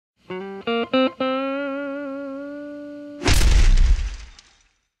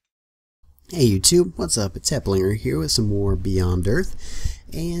Hey YouTube, what's up? It's Heplinger here with some more Beyond Earth,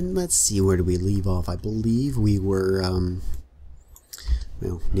 and let's see, where did we leave off? I believe we were,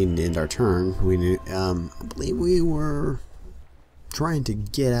 well, needing to end our turn. I believe we were trying to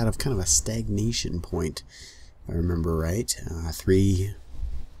get out of kind of a stagnation point, if I remember right.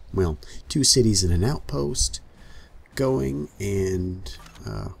 Two cities and an outpost going, and,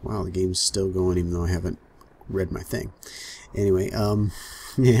 wow, the game's still going even though I haven't read my thing. Anyway,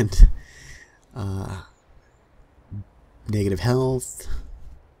 negative health,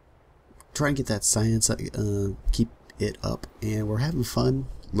 trying to get that science, keep it up, and we're having fun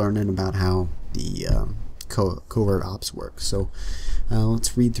learning about how the covert ops work. So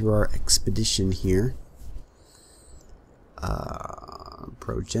let's read through our expedition here.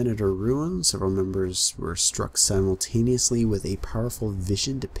 Progenitor ruins. Several members were struck simultaneously with a powerful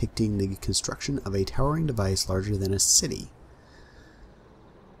vision depicting the construction of a towering device larger than a city.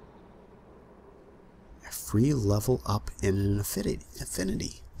 Free level up in an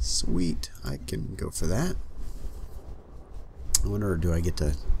affinity. Sweet, I can go for that. I wonder, do I get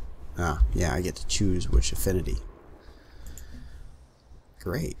to... yeah, I get to choose which affinity.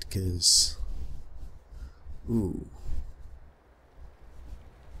 Great, because... Ooh.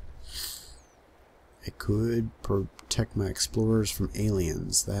 I could protect my explorers from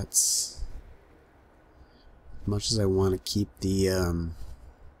aliens. That's... As much as I want to keep the,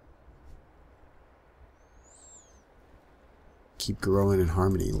 keep growing in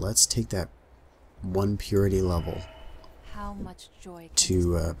harmony. Let's take that one purity level. How much joy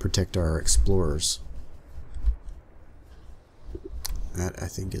to protect our explorers. That, I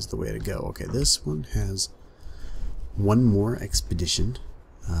think, is the way to go. Okay, this one has one more expedition,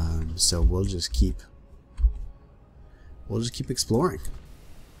 so we'll just keep exploring.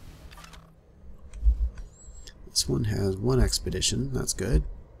 This one has one expedition. That's good.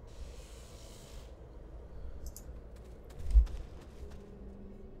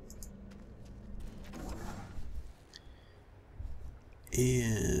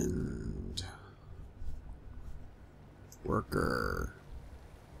 And worker.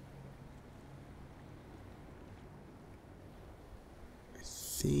 I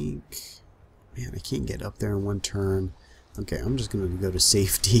think, man, I can't get up there in one turn. Okay, I'm just going to go to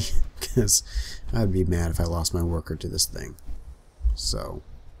safety because I'd be mad if I lost my worker to this thing. So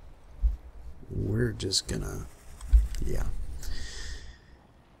we're just gonna, yeah.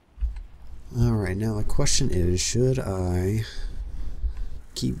 Alright, now the question is, should I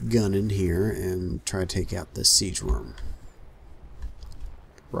keep gunning here and try to take out this siege worm?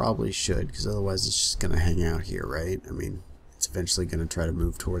 Probably should, because otherwise it's just going to hang out here, right? I mean, it's eventually going to try to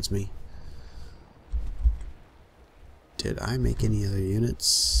move towards me. Did I make any other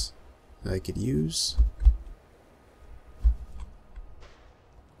units that I could use?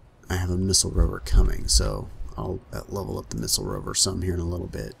 I have a missile rover coming, so I'll level up the missile rover some here in a little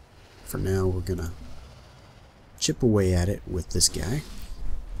bit. For now, we're going to chip away at it with this guy.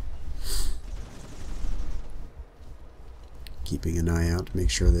 Keeping an eye out to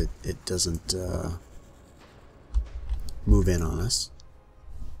make sure that it doesn't move in on us.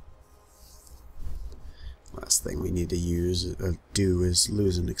 Last thing we need to do is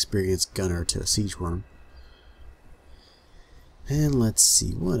lose an experienced gunner to a siege worm. And let's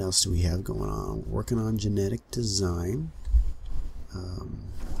see, what else do we have going on? Working on genetic design.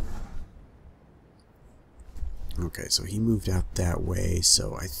 Okay, so he moved out that way,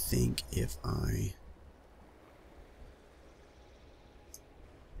 so I think if I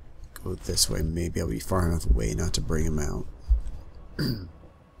go this way, maybe I'll be far enough away not to bring him out.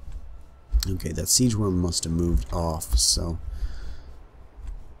 Okay, that siege worm must have moved off, so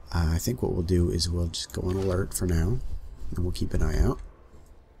I think what we'll do is we'll just go on alert for now, and we'll keep an eye out.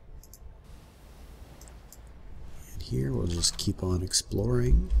 And here we'll just keep on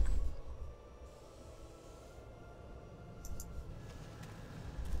exploring.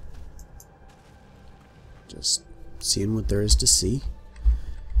 Just seeing what there is to see.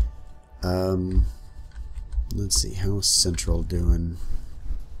 Let's see, how's Central doing?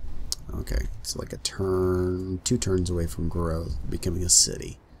 Okay, it's like a turn, 2 turns away from growth, becoming a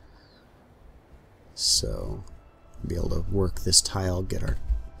city. So, be able to work this tile, get our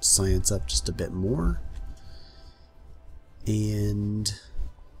science up just a bit more. And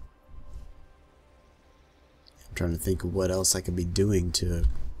I'm trying to think of what else I could be doing to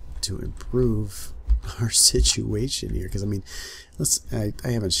improve our situation here, because I mean, I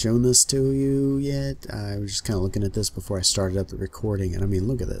haven't shown this to you yet. I was just kind of looking at this before I started up the recording, and I mean,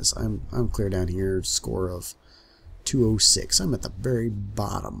 look at this. I'm clear down here, score of 206. I'm at the very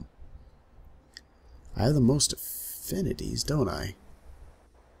bottom. I have the most affinities, don't I?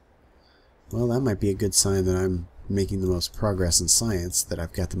 Well, that might be a good sign that I'm making the most progress in science, that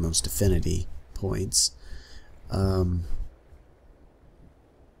I've got the most affinity points.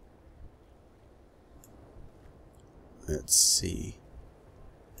 Let's see.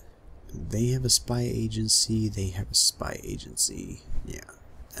 They have a spy agency. They have a spy agency. Yeah,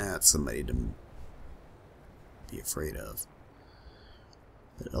 that's somebody to be afraid of.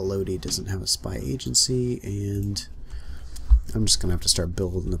 But Elodie doesn't have a spy agency, and I'm just gonna have to start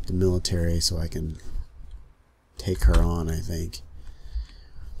building up the military so I can take her on, I think.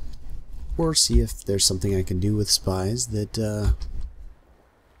 Or see if there's something I can do with spies that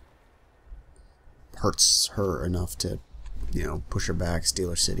hurts her enough to, you know, push her back,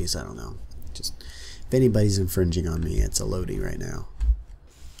 steal her cities. I don't know. Just if anybody's infringing on me, it's Elodie right now.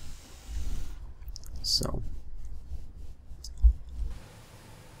 So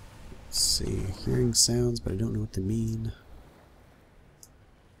let's see. Hearing sounds, but I don't know what they mean.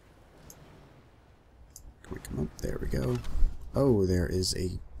 Can we come up? There we go. Oh, there is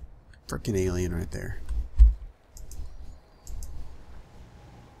a frickin' alien right there.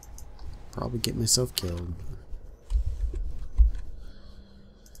 Probably get myself killed.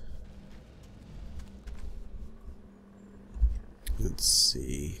 Let's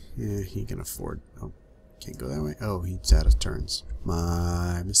see. Yeah, he can afford. Oh, can't go that way. Oh, he's out of turns.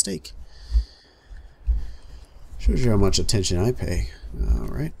 My mistake. Shows you how much attention I pay.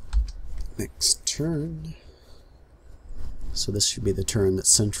 Alright. Next turn. So this should be the turn that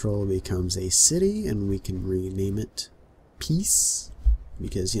Central becomes a city, and we can rename it Peace.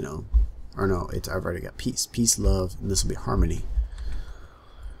 Because, you know, or no, I've already got Peace. Peace, Love, and this will be Harmony.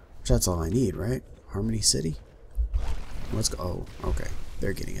 Which that's all I need, right? Harmony City? Let's go. Oh, okay.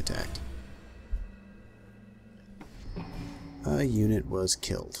 They're getting attacked. A unit was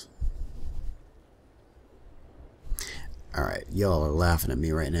killed. Alright, y'all are laughing at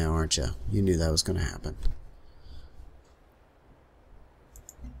me right now, aren't you? You knew that was going to happen.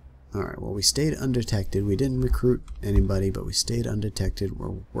 Alright, well, we stayed undetected. We didn't recruit anybody, but we stayed undetected.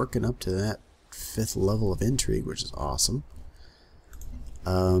 We're working up to that 5th level of intrigue, which is awesome.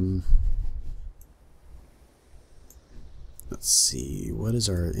 Let's see, what is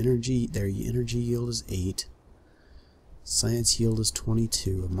our energy? Their energy yield is 8. Science yield is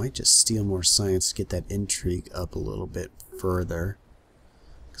 22. I might just steal more science to get that intrigue up a little bit further.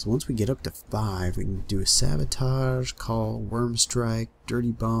 Because once we get up to 5, we can do a sabotage, call, worm strike,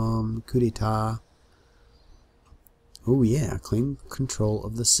 dirty bomb, coup d'etat. Oh yeah, claim control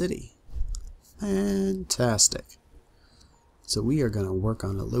of the city. Fantastic. So we are going to work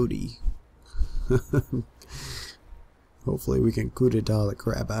on Elodie. Hopefully we can coup d'etat the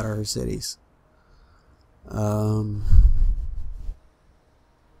crap out of her cities.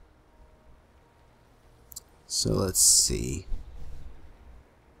 So let's see.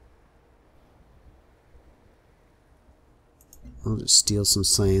 I'll just steal some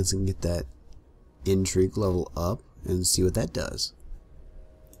science and get that intrigue level up and see what that does.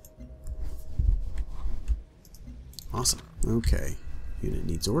 Awesome. Okay. Unit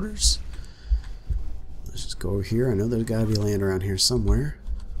needs orders. Let's just go over here. I know there's got to be land around here somewhere.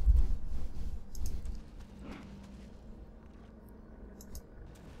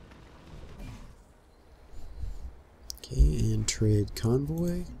 Okay, and trade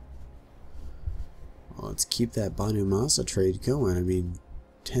convoy. Well, let's keep that Banu Masa trade going. I mean,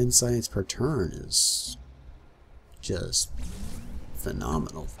 10 science per turn is just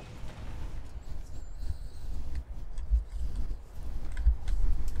phenomenal.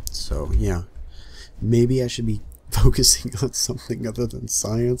 So, yeah. Maybe I should be focusing on something other than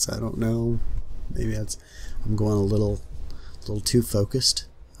science. I don't know. Maybe I'm going a little too focused.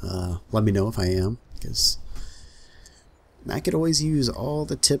 Let me know if I am, because I could always use all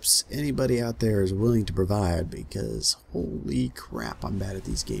the tips anybody out there is willing to provide, because holy crap, I'm bad at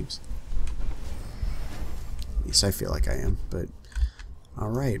these games. At least I feel like I am. But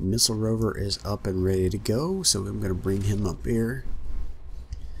alright, Missile Rover is up and ready to go, so I'm going to bring him up here.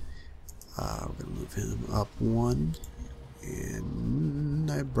 We're going to move him up 1,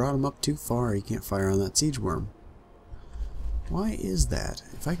 and I brought him up too far. He can't fire on that siege worm. Why is that?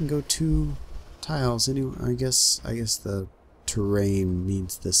 If I can go 2 tiles anyway, I guess the terrain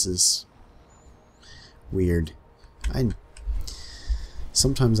means this is weird.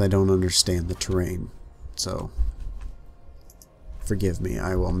 Sometimes I don't understand the terrain, so forgive me.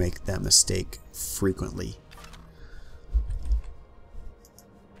 I will make that mistake frequently.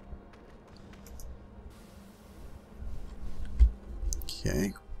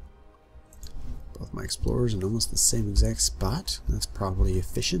 Okay. Both my explorers in almost the same exact spot. That's probably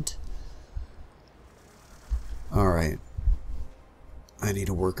efficient. Alright. I need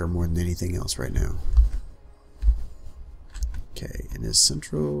a worker more than anything else right now. Okay, and is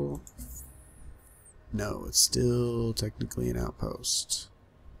central... No, it's still technically an outpost.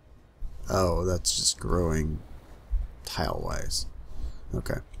 Oh, that's just growing tile-wise.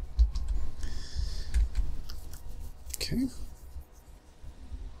 Okay. Okay.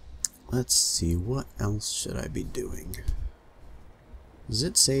 Let's see, what else should I be doing? Does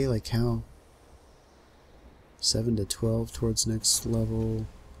it say like how 7 to 12 towards next level,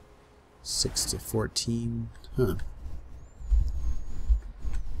 6 to 14? Huh.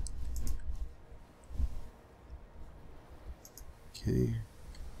 Okay.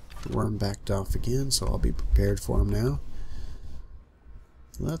 The worm backed off again, so I'll be prepared for him now.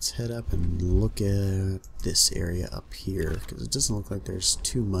 Let's head up and look at this area up here, because it doesn't look like there's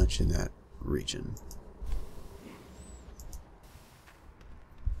too much in that region.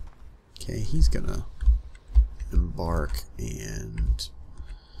 Okay, he's gonna embark and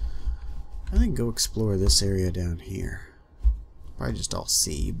I think go explore this area down here. Probably just all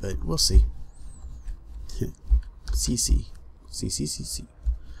sea, but we'll see. CC. CCCC.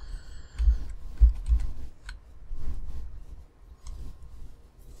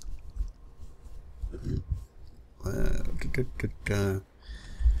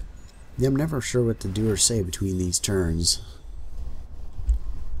 Yeah, I'm never sure what to do or say between these turns,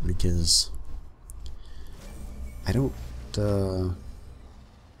 because I don't come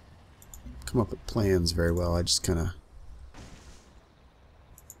up with plans very well. I just kind of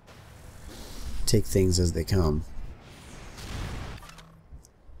take things as they come.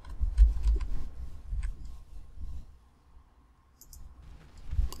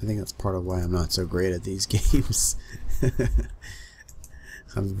 I think that's part of why I'm not so great at these games.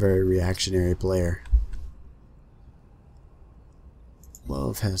 I'm a very reactionary player.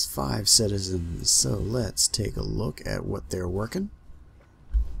 Love has 5 citizens, so let's take a look at what they're working.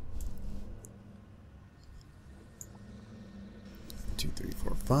 Two, 3,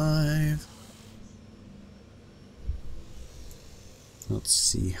 4, 5. Let's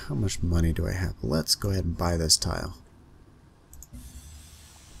see, how much money do I have? Let's go ahead and buy this tile.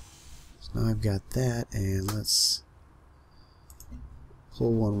 So now I've got that, and let's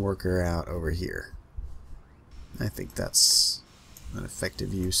pull one worker out over here. I think that's an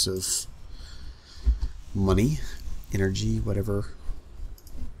effective use of money, energy, whatever.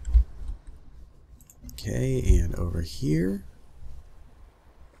 Okay, and over here,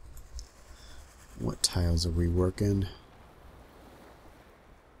 what tiles are we working?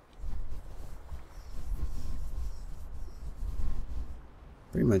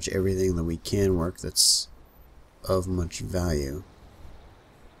 Pretty much everything that we can work that's of much value.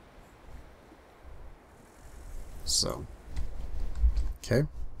 So, okay.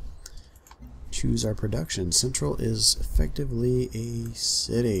 Choose our production. Central is effectively a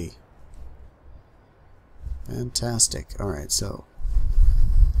city. Fantastic. Alright, so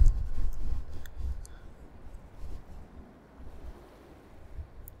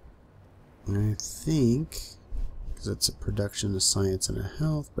I think, because it's a production, a science, and a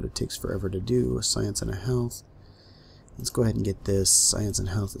health, but it takes forever to do, a science and a health. Let's go ahead and get this. Science and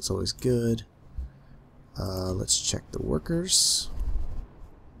health, it's always good. Let's check the workers.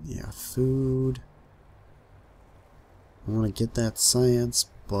 Yeah, food. I want to get that science,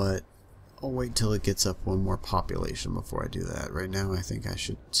 but I'll wait till it gets up one more population before I do that. Right now I think I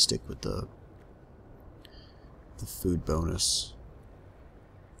should stick with the food bonus.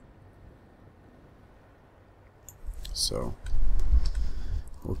 So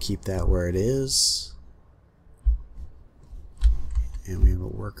we'll keep that where it is. And we have a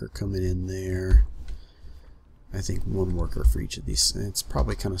worker coming in there. I think one worker for each of these. It's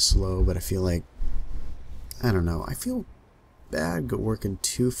probably kind of slow, but I feel like, I don't know, I feel bad working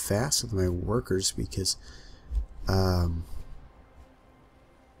too fast with my workers because I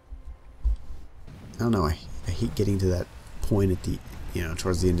don't know, I hate getting to that point at the,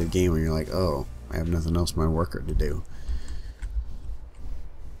 towards the end of the game where you're like, oh, I have nothing else for my worker to do.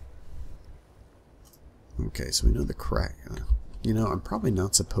 Okay, so we know the crack. I'm probably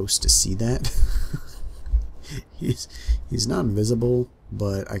not supposed to see that. He's not invisible,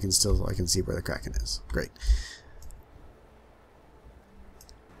 but I can see where the Kraken is. Great.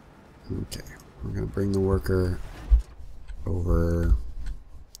 Okay, we're gonna bring the worker over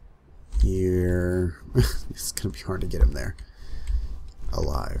here. It's gonna be hard to get him there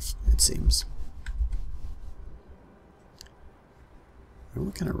alive, it seems.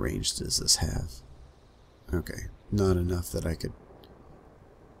 What kind of range does this have? Okay, not enough that I could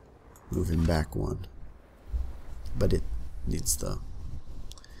move him back one. But it needs that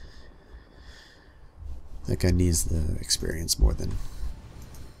guy needs the experience more than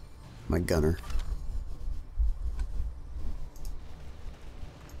my gunner.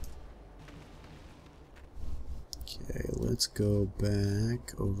 Okay, let's go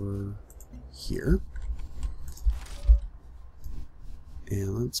back over here.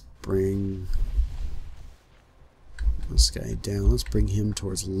 And let's bring this guy down. Let's bring him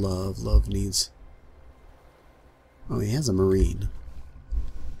towards Love. Love needs... Oh, he has a Marine.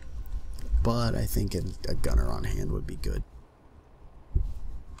 But I think a gunner on hand would be good.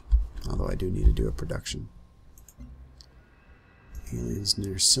 Although I do need to do a production. Aliens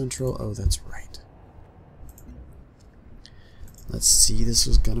near Central. Oh, that's right. Let's see, this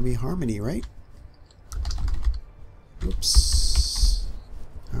was going to be Harmony, right? Oops.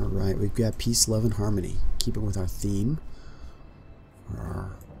 Alright, we've got Peace, Love, and Harmony. Keep it with our theme.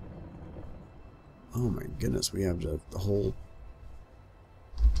 Oh my goodness, we have the whole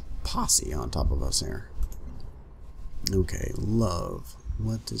posse on top of us here. Okay, Love.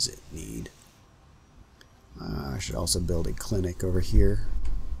 What does it need? I should also build a clinic over here.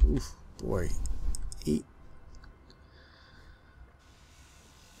 Oof, boy. 8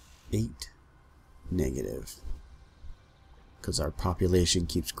 negative. Because our population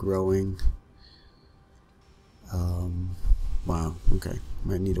keeps growing. Wow, okay.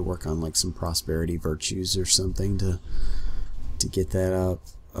 Might need to work on like some prosperity virtues or something to get that up.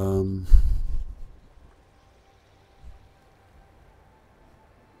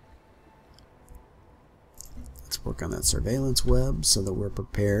 Let's work on that surveillance web so that we're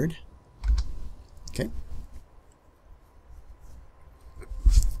prepared. Okay.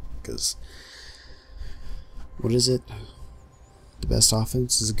 Because what is it? The best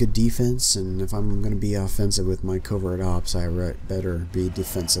offense is a good defense, and if I'm going to be offensive with my covert ops, I better be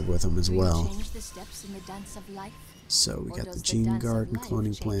defensive with them as well. So we got the gene garden,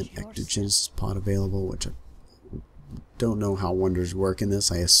 cloning plant, ectogenesis pod available, which I don't know how wonders work in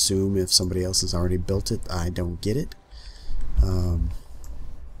this. I assume if somebody else has already built it, I don't get it. And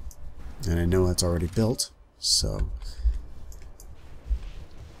I know it's already built, so...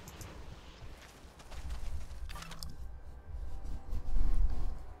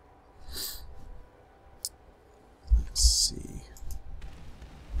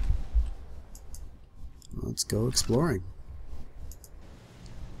 Let's go exploring.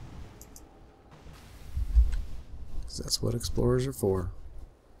 'Cause that's what explorers are for.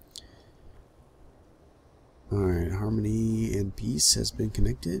 Alright, Harmony and Peace has been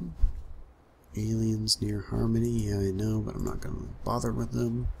connected. Aliens near Harmony, yeah, I know, but I'm not going to bother with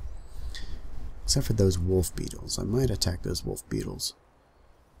them. Except for those wolf beetles. I might attack those wolf beetles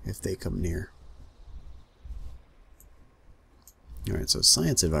if they come near. Alright, so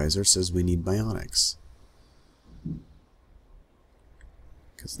Science Advisor says we need bionics.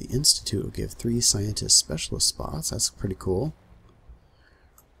 Because the Institute will give 3 scientist specialist spots. That's pretty cool.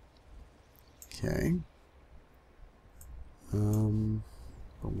 Okay.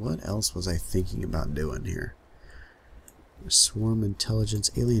 But what else was I thinking about doing here? Swarm intelligence,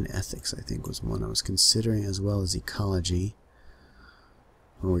 alien ethics, I think was one I was considering, as well as ecology.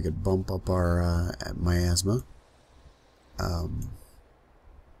 Or we could bump up our miasma.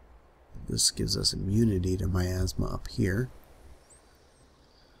 This gives us immunity to miasma up here.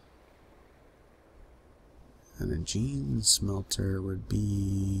 And a gene smelter would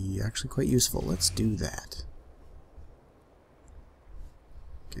be actually quite useful. Let's do that.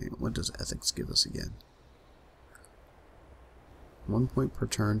 Okay, what does ethics give us again? 1 point per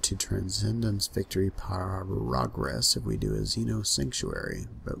turn to Transcendence Victory Progress if we do a Xeno Sanctuary.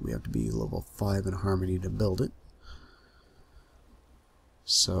 But we have to be level 5 in Harmony to build it.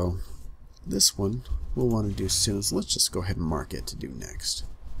 So, this one we'll want to do soon. So let's just go ahead and mark it to do next.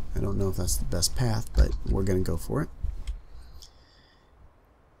 I don't know if that's the best path, but we're going to go for it.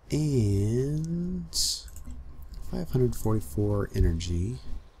 And 544 energy.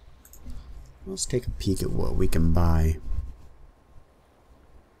 Let's take a peek at what we can buy.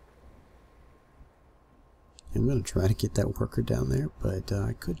 I'm going to try to get that worker down there, but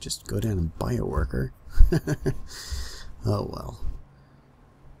I could just go down and buy a worker. Oh well.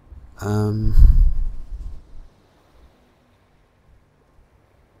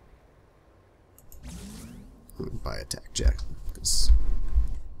 Buy attack jet, because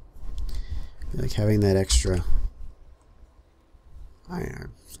I like having that extra.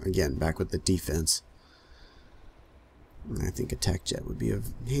 Again, back with the defense. I think attack jet would be a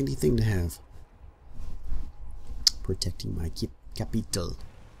handy thing to have. Protecting my capital.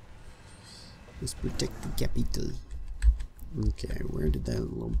 Let's protect the capital. Okay, where did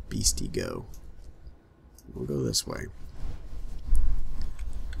that little beastie go? We'll go this way.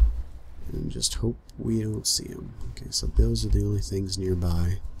 And just hope we don't see him. Okay, so those are the only things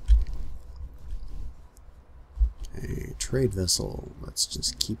nearby. trade vessel. Let's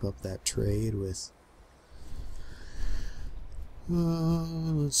just keep up that trade with...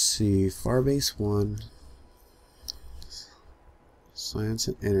 let's see, Farbase 1, Science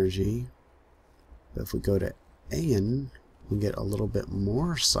and Energy. But if we go to AN, we get a little bit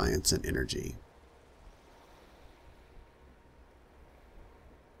more Science and Energy.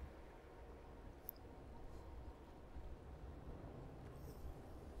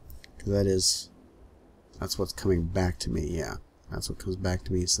 That's what's coming back to me. Yeah, that's what comes back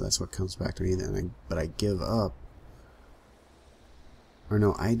to me. So that's what comes back to me. Then but I give up. Or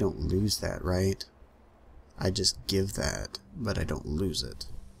no, I don't lose that, right? I just give that, but I don't lose it.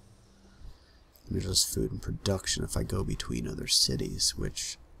 And there's just food and production if I go between other cities,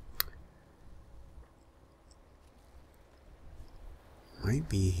 which might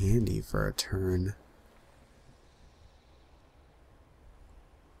be handy for a turn.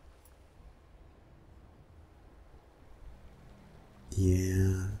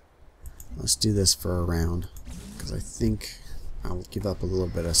 Yeah, let's do this for a round, because I think I'll give up a little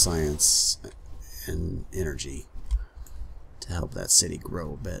bit of science and energy to help that city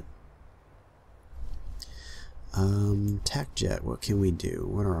grow a bit. TAC jet, what can we do?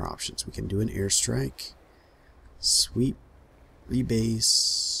 What are our options? We can do an airstrike, sweep,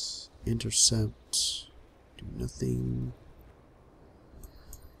 rebase, intercept, do nothing.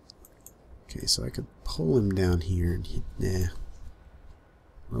 Okay, so I could pull him down here and hit, nah.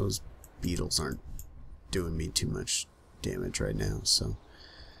 Those beetles aren't doing me too much damage right now, so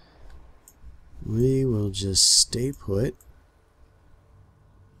we will just stay put.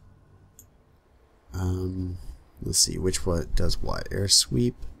 Let's see which one does what. Air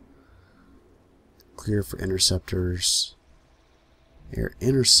sweep, clear for interceptors. Air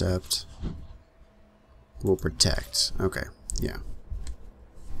intercept will protect. Okay, yeah.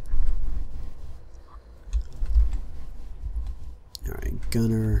 Alright,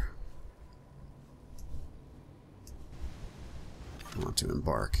 gunner. I want to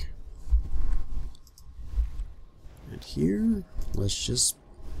embark. And here, let's just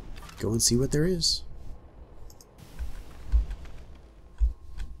go and see what there is.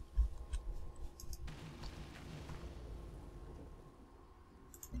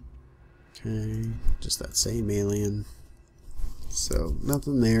 Okay, just that same alien. So,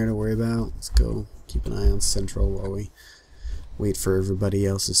 nothing there to worry about. Let's go keep an eye on Central while we wait for everybody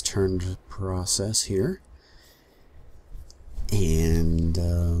else's turn to process here. And,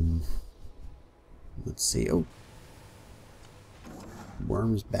 let's see. Oh,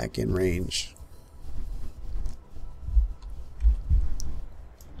 Worm's back in range.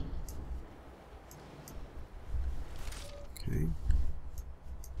 Okay.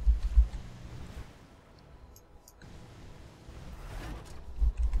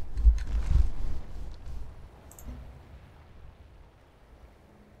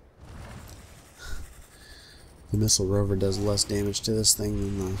 The missile rover does less damage to this thing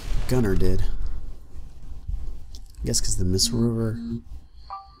than the gunner did. I guess because the missile rover...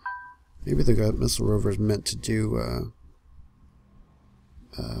 Maybe the missile rover is meant to do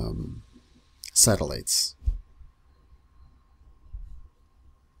satellites.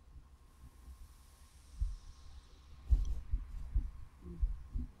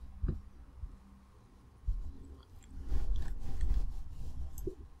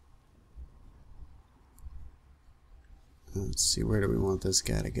 Let's see, where do we want this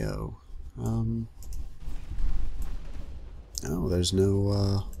guy to go? Oh, there's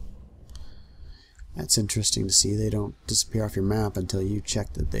no, that's interesting to see. They don't disappear off your map until you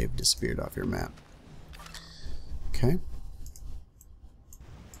check that they've disappeared off your map. Okay.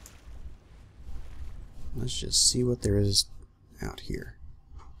 Let's just see what there is out here.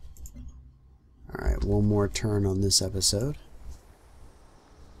 Alright, one more turn on this episode.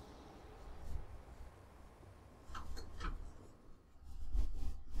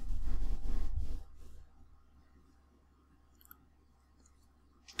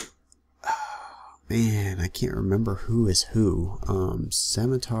 Man, I can't remember who is who.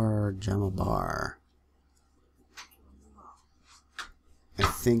 Scimitar Jamabar. I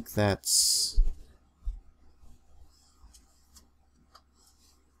think that's...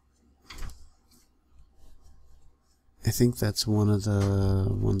 one of the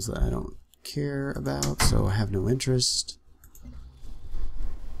ones that I don't care about, so I have no interest.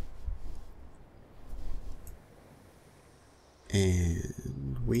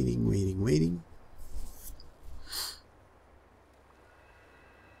 And waiting.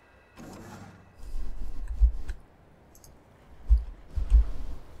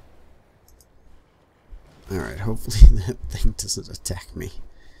 Alright, hopefully that thing doesn't attack me.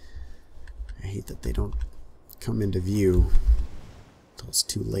 I hate that they don't come into view until it's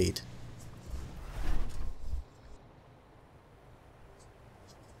too late.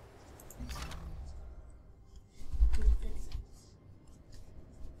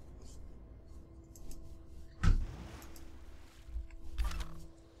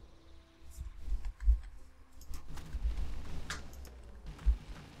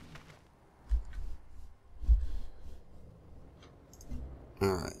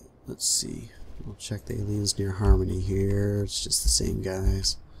 Alright, let's see. We'll check the aliens near Harmony here. It's just the same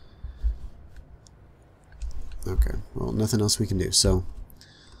guys. Okay, well, nothing else we can do, so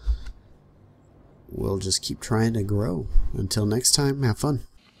we'll just keep trying to grow. Until next time, have fun.